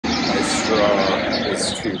straw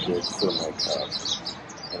is too big for my cup,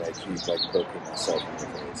 and I keep like poking myself in the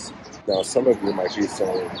face. Now, some of you might be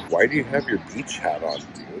saying, why do you have your beach hat on,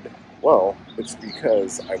 dude? Well, it's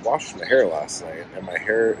because I washed my hair last night, and my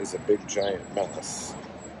hair is a big giant mess.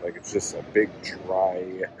 Like, it's just a big,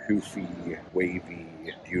 dry, poofy, wavy,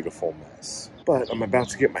 beautiful mess. But I'm about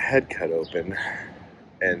to get my head cut open,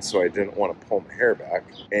 and so I didn't want to pull my hair back.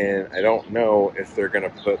 And I don't know if they're going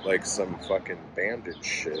to put, like, some fucking bandage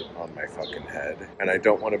shit on my fucking head. And I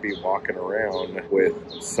don't want to be walking around with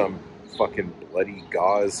some fucking bloody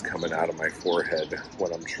gauze coming out of my forehead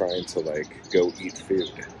when I'm trying to, like, go eat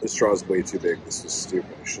food. This straw's way too big. This was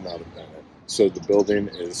stupid. I should not have done it. So the building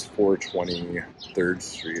is 420 3rd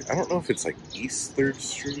Street. I don't know if it's like East 3rd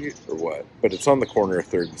Street or what, but it's on the corner of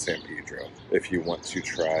 3rd and San Pedro if you want to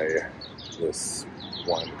try this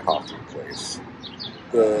one coffee place.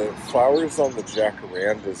 The flowers on the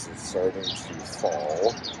jacarandas are starting to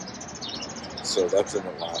fall, so that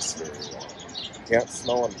didn't last very long. Can't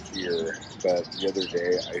smell them here, but the other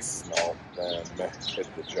day I smelled them at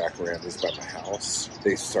the jacarandas by my house.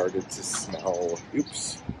 They started to smell,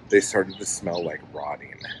 they started to smell like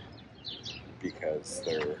rotting because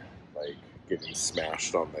they're like getting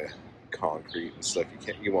smashed on the concrete and stuff.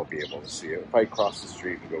 You won't be able to see it. If I cross the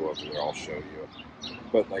street and go over there, I'll show you.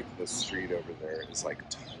 But like the street over there is like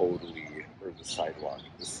totally, or the sidewalk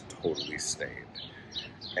is totally stained.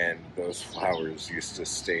 And those flowers used to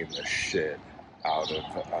stain the shit out of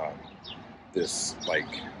this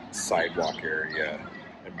like sidewalk area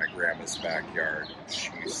in my grandma's backyard.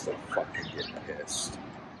 She used to fucking get pissed.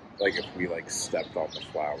 Like if we like stepped on the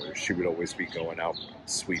flowers, she would always be going out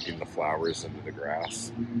sweeping the flowers into the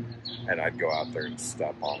grass, and I'd go out there and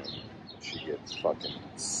step on them. She'd get fucking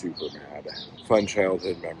super mad. Fun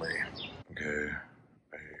childhood memory. Okay,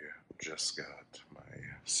 I just got my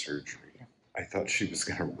surgery. I thought she was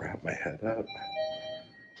gonna wrap my head up.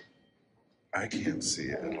 I can't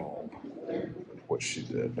see at all what she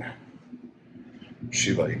did.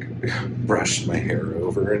 She like brushed my hair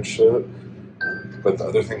over and shit. But the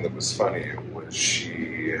other thing that was funny was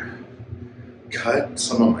she cut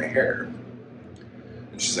some of my hair.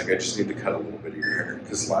 And she's like, I just need to cut a little bit of your hair.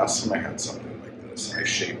 Because last time I had something like this, I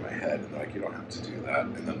shaved my head, and they're like, you don't have to do that.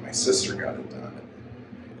 And then my sister got it done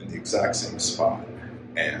in the exact same spot,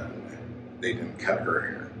 and they didn't cut her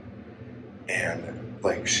hair. And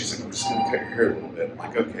like, she's like, I'm just gonna cut your hair a little bit. I'm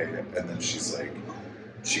like, okay. And then she's like,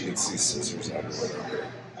 she could see scissors out or whatever.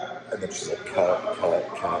 And then she's like, cut.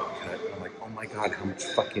 And I'm like, oh my god, how much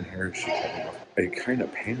fucking hair is she cutting off? I kind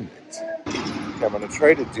of panicked. Okay, I'm gonna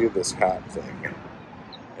try to do this hat thing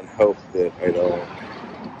and hope that I don't,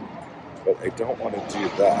 but I don't want to do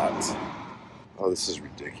that. Oh, this is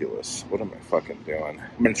ridiculous. What am I fucking doing?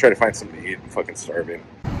 I'm gonna try to find something to eat. I'm fucking starving.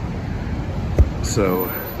 So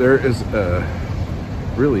there is a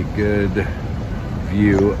really good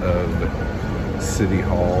view of City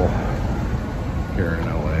Hall here in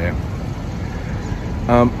LA.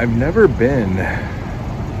 I've never been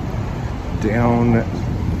down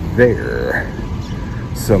there,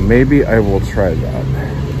 so maybe I will try that.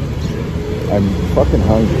 I'm fucking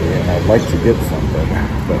hungry and I'd like to get something,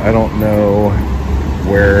 but I don't know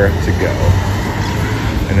where to go.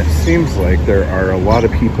 And it seems like there are a lot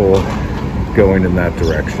of people going in that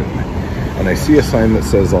direction. And I see a sign that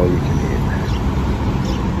says all you can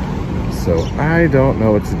eat. So I don't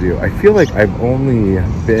know what to do. I feel like I've only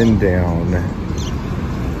been down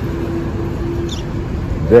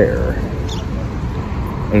there.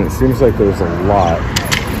 And it seems like there's a lot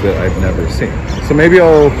that I've never seen. So maybe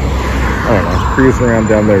I'll, I don't know, cruise around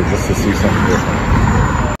down there just to see something different.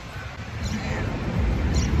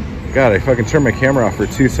 God, I fucking turned my camera off for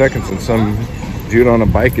 2 seconds and some dude on a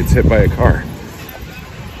bike gets hit by a car.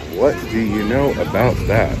 What do you know about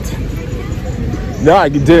that? No, I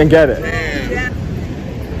didn't get it.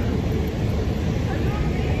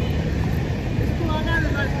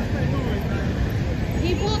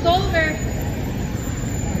 He pulled over.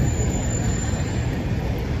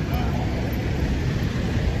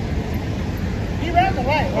 He ran the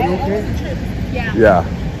light. Are you okay? Yeah. Yeah.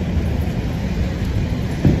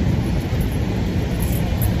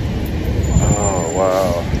 Oh, wow.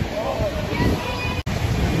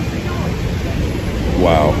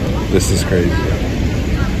 Wow, this is crazy.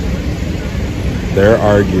 They're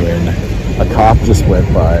arguing. A cop just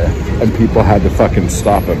went by and people had to fucking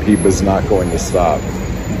stop him. He was not going to stop.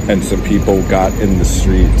 And some people got in the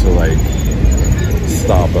street to like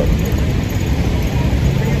stop him.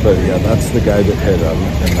 But yeah, that's the guy that hit him,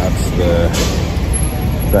 and that's the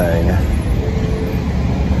thing.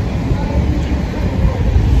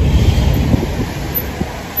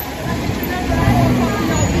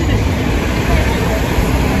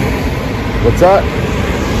 What's that?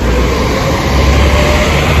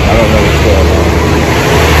 I don't know what's going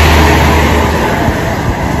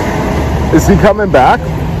on. Is he coming back?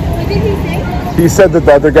 What did he say? He said that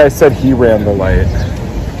the other guy said he ran the light.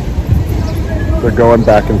 They're going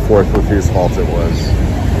back and forth with whose fault it was.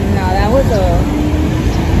 No, that was a...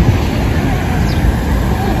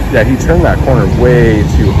 Yeah, he turned that corner way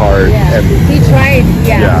too hard. Yeah, And he tried,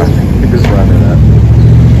 yeah, he was running it.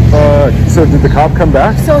 So did the cop come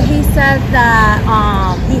back? So he said that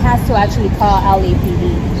he has to actually call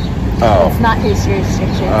LAPD. Oh. It's not his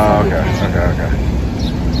jurisdiction. Oh, so okay.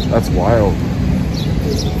 That's wild.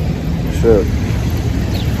 Shit.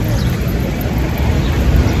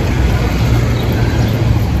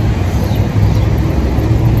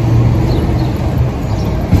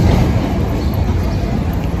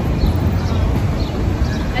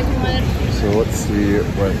 So let's see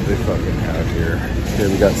what they fucking have here. Okay,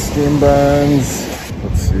 we got steam buns.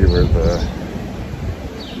 Let's see where the...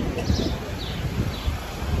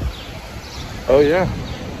 Oh yeah.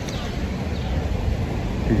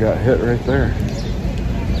 He got hit right there.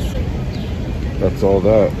 That's all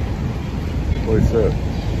that. Holy shit.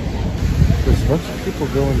 There's a bunch of people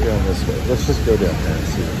going down this way. Let's just go down there and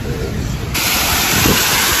see what there is.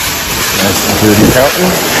 Nice and dirty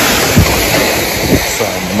fountain.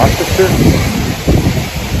 Some mustard.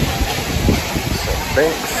 Some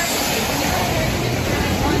banks.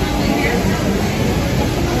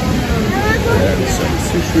 And some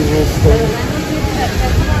sushi roll stuff.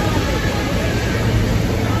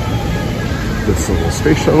 This little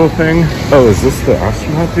space shuttle thing. Oh, is this the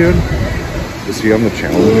astronaut dude? Is he on the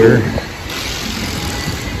Challenger?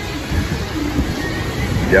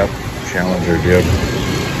 Yep, Challenger dude.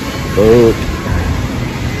 Oh.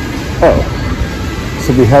 So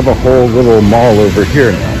we have a whole little mall over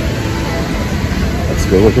here now. Let's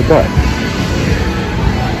go look at that.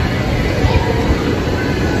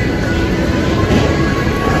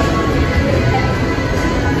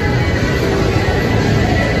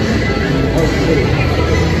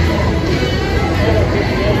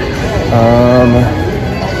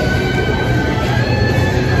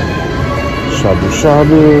 Shabu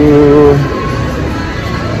shabu,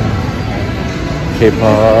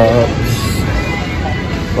 K-pops,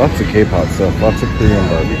 lots of K-pop stuff, lots of Korean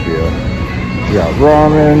barbecue. We got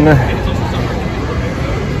ramen.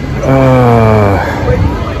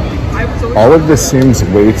 All of this seems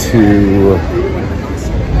way too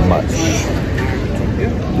much.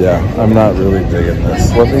 Yeah, I'm not really digging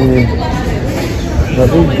this.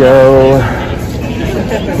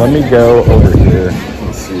 Let me go over here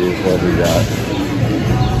and see what we got.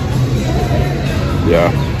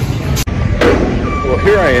 Yeah. Well,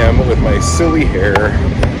 here I am with my silly hair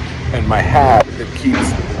and my hat that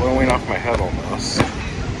keeps blowing off my head almost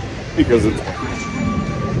because it's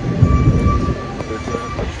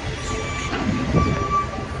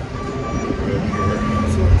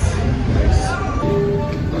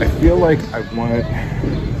I feel like I want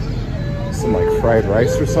some like fried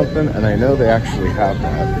rice or something, and I know they actually have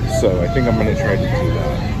that, so I think I'm gonna try to do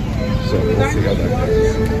that. So we'll see how that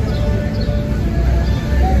goes.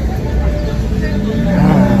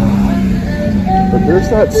 But there's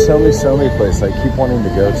that Somi place I keep wanting to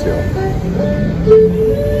go to.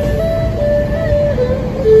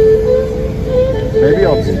 Maybe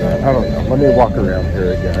I'll do that. I don't know. Let me walk around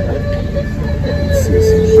here again and see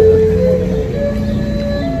some shit.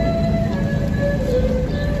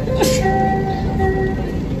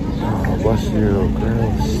 Bless you,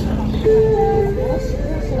 gross.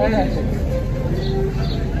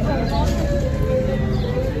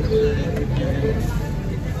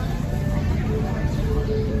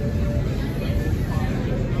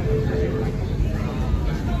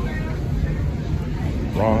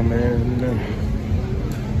 Ramen.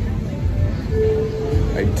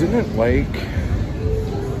 I didn't like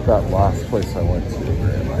that last place I went to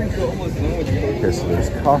very much. Okay, so there's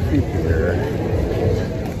coffee here.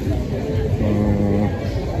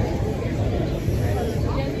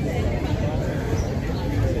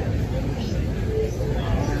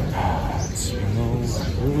 It smells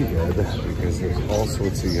really good because there's all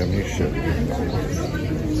sorts of yummy shit.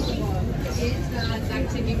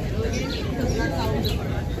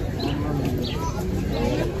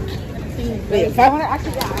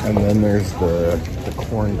 And then there's the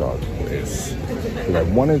corn dog place that I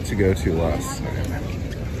wanted to go to last time.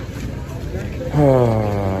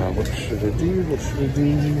 What should I do? What should I do?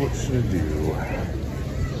 What should I do?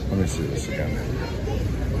 Let me see this again.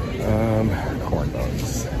 Corn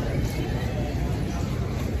dogs.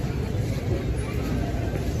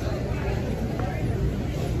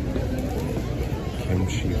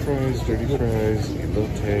 Kimchi fries, dirty fries,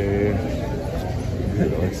 elote.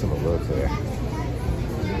 Dude, I like some elote.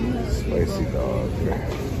 Spicy dog.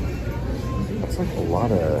 That's like a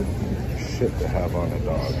lot of shit to have on a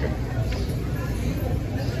dog.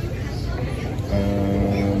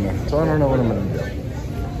 So I don't know what I'm gonna do.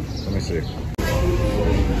 Let me see.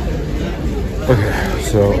 Okay,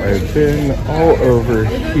 so I've been all over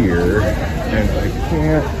here and I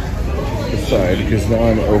can't decide because now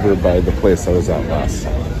I'm over by the place I was at last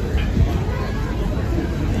time.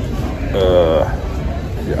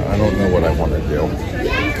 Yeah, I don't know what I want to do.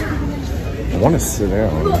 I want to sit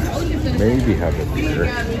down, maybe have a beer.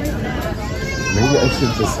 Maybe I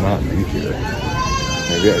should just not be here.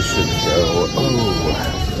 Maybe I should go. Oh,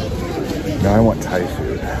 now I want Thai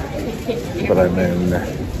food, but I'm in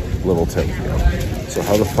Little Tokyo. So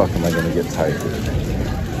how the fuck am I gonna get Thai food?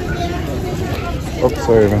 Oh,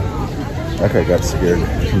 sorry, man. That guy got scared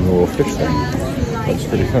from the little fish thing. That's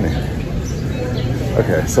pretty funny.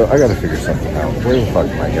 Okay, so I gotta figure something out. Where the fuck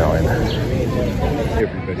am I going? Hey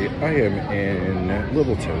everybody, I am in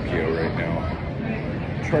Little Tokyo right now.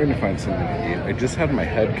 Trying to find something to eat. I just had my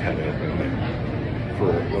head cut open for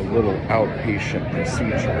a little outpatient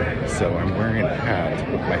procedure. So I'm wearing a hat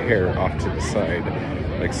with my hair off to the side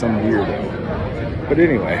like some weirdo. But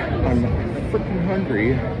anyway, I'm freaking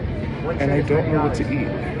hungry and I don't know what to eat.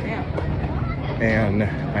 And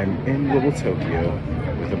I'm in Little Tokyo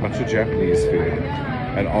with a bunch of Japanese food,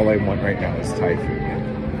 and all I want right now is Thai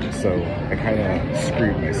food. So I kind of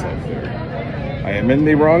screwed myself there. I am in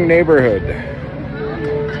the wrong neighborhood.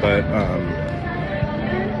 But,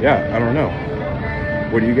 yeah, I don't know.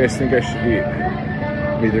 What do you guys think I should eat?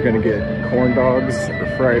 I'm either going to get corn dogs or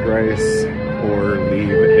fried rice, or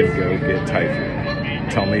leave and go get Thai food.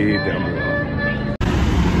 Tell me down below.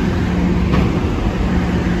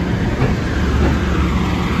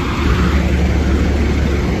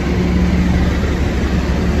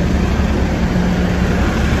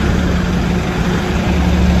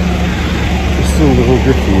 Just a little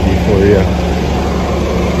graffiti for you.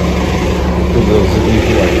 For those of you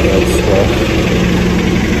who like that stuff.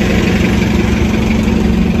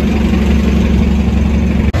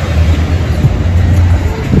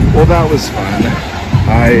 Well, that was fun.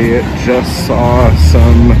 I just saw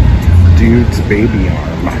some dude's baby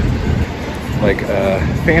arm. Like a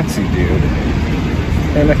fancy dude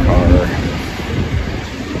in a car.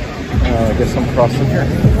 I guess I'm crossing here.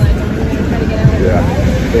 Yeah.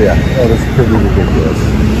 But yeah, that is pretty ridiculous.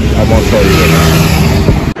 I won't tell you what.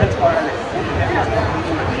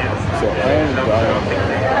 So I am dying.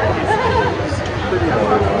 Pretty low.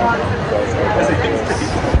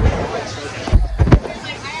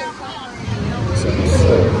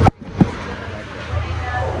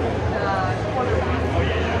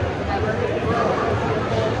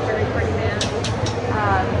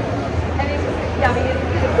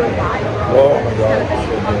 Oh my god.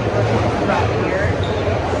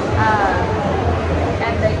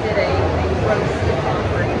 And they did a roasted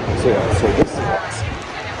offering. So yeah, so this is awesome.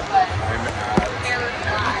 I'm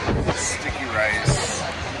at Sticky Rice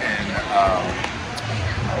in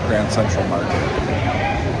Grand Central Market.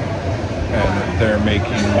 And they're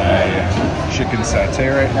making my chicken satay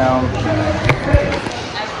right now.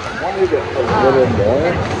 I wanted it a little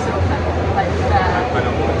more.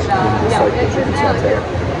 Just like the chicken satay.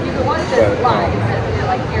 But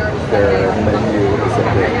their menu is a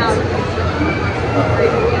bit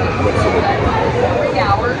what's it?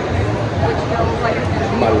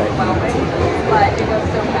 But it goes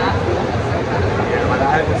so fast.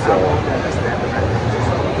 So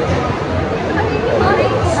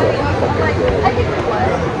I think it was.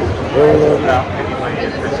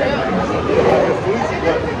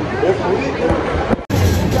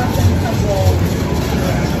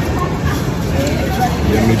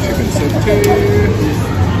 Yummy chicken satay.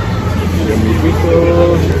 Yummy burrito.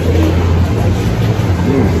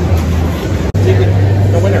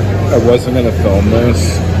 I wasn't gonna film this,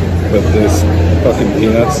 but this fucking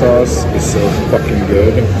peanut sauce is so fucking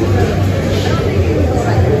good.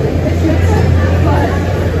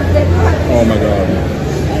 Oh my god.